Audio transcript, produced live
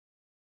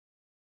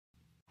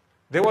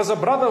There was a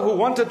brother who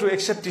wanted to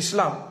accept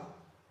Islam.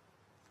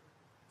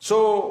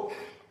 So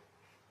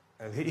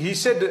he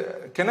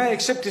said, can I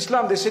accept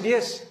Islam? They said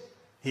yes.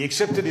 He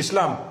accepted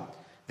Islam.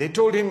 They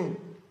told him,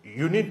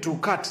 you need to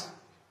cut.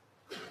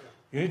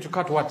 You need to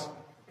cut what?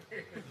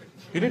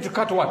 You need to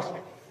cut what?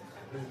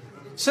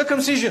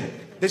 Circumcision.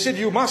 They said,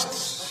 you must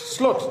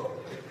slaughter.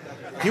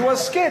 He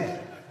was scared.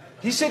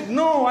 He said,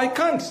 no, I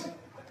can't.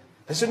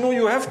 They said, no,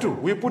 you have to.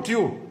 We put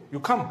you. You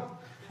come.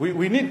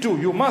 We need to.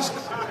 You must.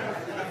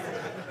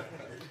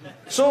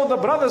 So the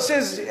brother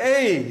says,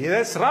 hey,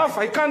 that's rough.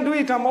 I can't do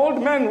it. I'm an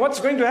old man. What's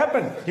going to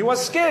happen? He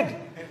was scared.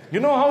 You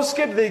know how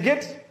scared they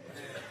get?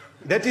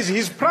 That is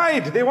his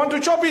pride. They want to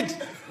chop it.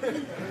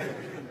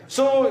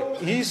 So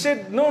he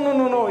said,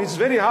 no, it's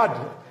very hard.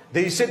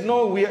 They said,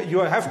 no, you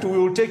have to, we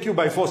will take you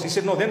by force. He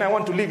said, no, then I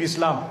want to leave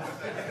Islam.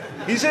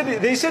 They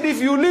said,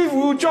 if you leave, we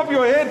will chop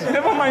your head.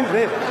 Never mind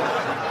that.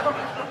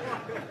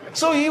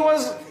 So he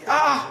was,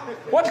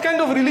 what kind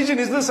of religion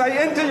is this? I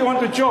enter, you want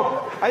to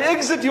chop. I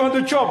exit, you want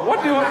to chop.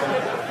 What do you want?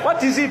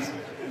 What is it?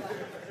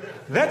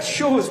 That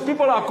shows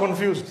people are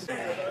confused.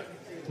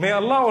 May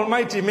Allah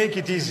Almighty make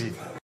it easy.